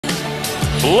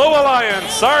Blue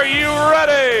Alliance, are you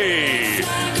ready?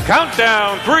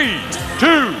 Countdown, 3,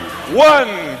 2,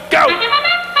 1, go!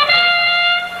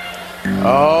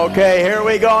 Okay, here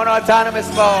we go in autonomous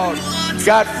mode.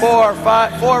 Got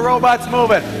four robots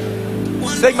moving.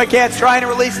 Sigma Cat's trying to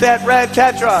release that red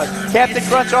Tetra. Captain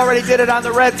Crunch already did it on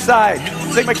the red side.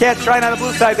 Sigma Cat's trying on the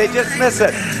blue side. They just miss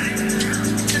it.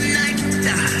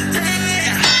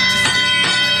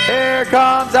 Here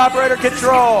comes operator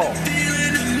control.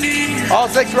 All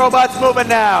 6 robots moving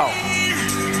now.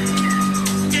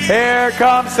 Here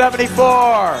comes 74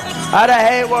 out of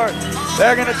Hayward.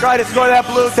 They're going to try to score that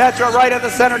blue Tetra right on the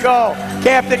center goal.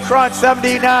 Captain Crunch,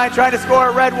 79, trying to score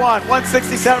a red one.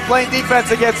 167 playing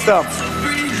defense against them.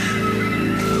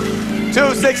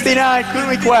 269,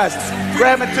 Cooney Quest,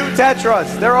 grabbing 2 Tetras.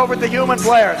 They're over at the human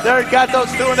player. They've got those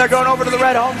 2 and they're going over to the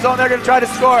red home zone. They're going to try to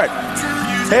score it.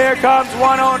 Here comes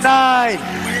 109,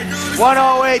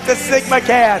 108, the Sigma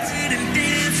Cats.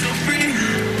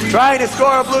 Trying to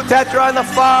score a blue Tetra on the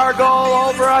far goal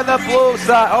over on the blue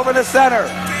side, over the center.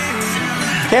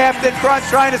 Captain Crunch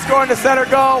trying to score in the center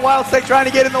goal. Wild Sting trying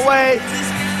to get in the way.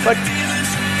 But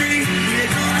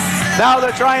now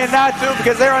they're trying not to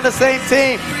because they're on the same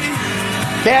team.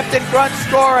 Captain Crunch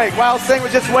scoring. Wild Sting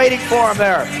was just waiting for him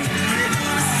there.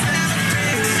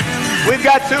 We've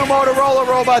got 2 Motorola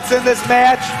robots in this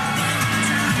match.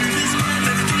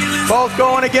 Both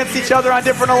going against each other on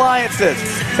different alliances.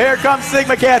 Here comes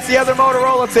Sigma Cats, the other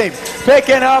Motorola team,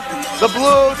 picking up the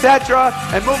blue Tetra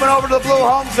and moving over to the blue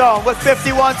home zone with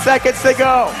 51 seconds to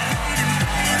go.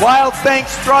 Wild Sting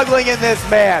struggling in this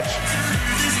match.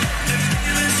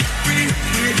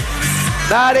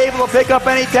 Not able to pick up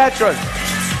any Tetras.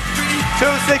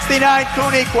 269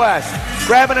 Cooney Quest.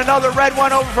 Grabbing another red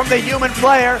one over from the human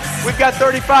player. We've got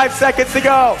 35 seconds to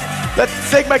go. The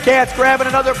Sigma Cats grabbing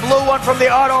another blue one from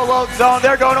the auto load zone.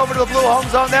 They're going over to the blue home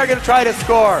zone. They're going to try to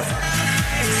score.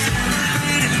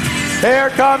 Here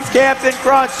comes Captain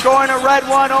Crunch scoring a red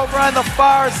one over on the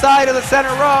far side of the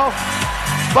center row.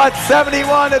 But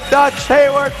 71, the Dutch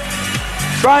Hayward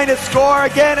trying to score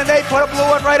again, and they put a blue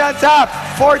one right on top.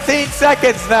 14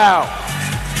 seconds now.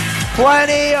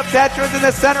 Plenty of Tetras in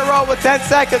the center row with 10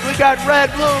 seconds. We've got red,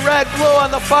 blue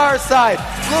on the far side.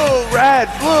 Blue,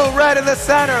 red in the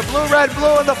center. Blue, red,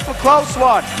 blue in the close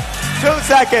one. 2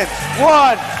 seconds.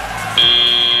 1.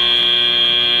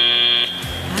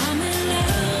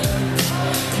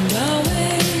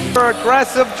 For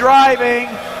aggressive driving.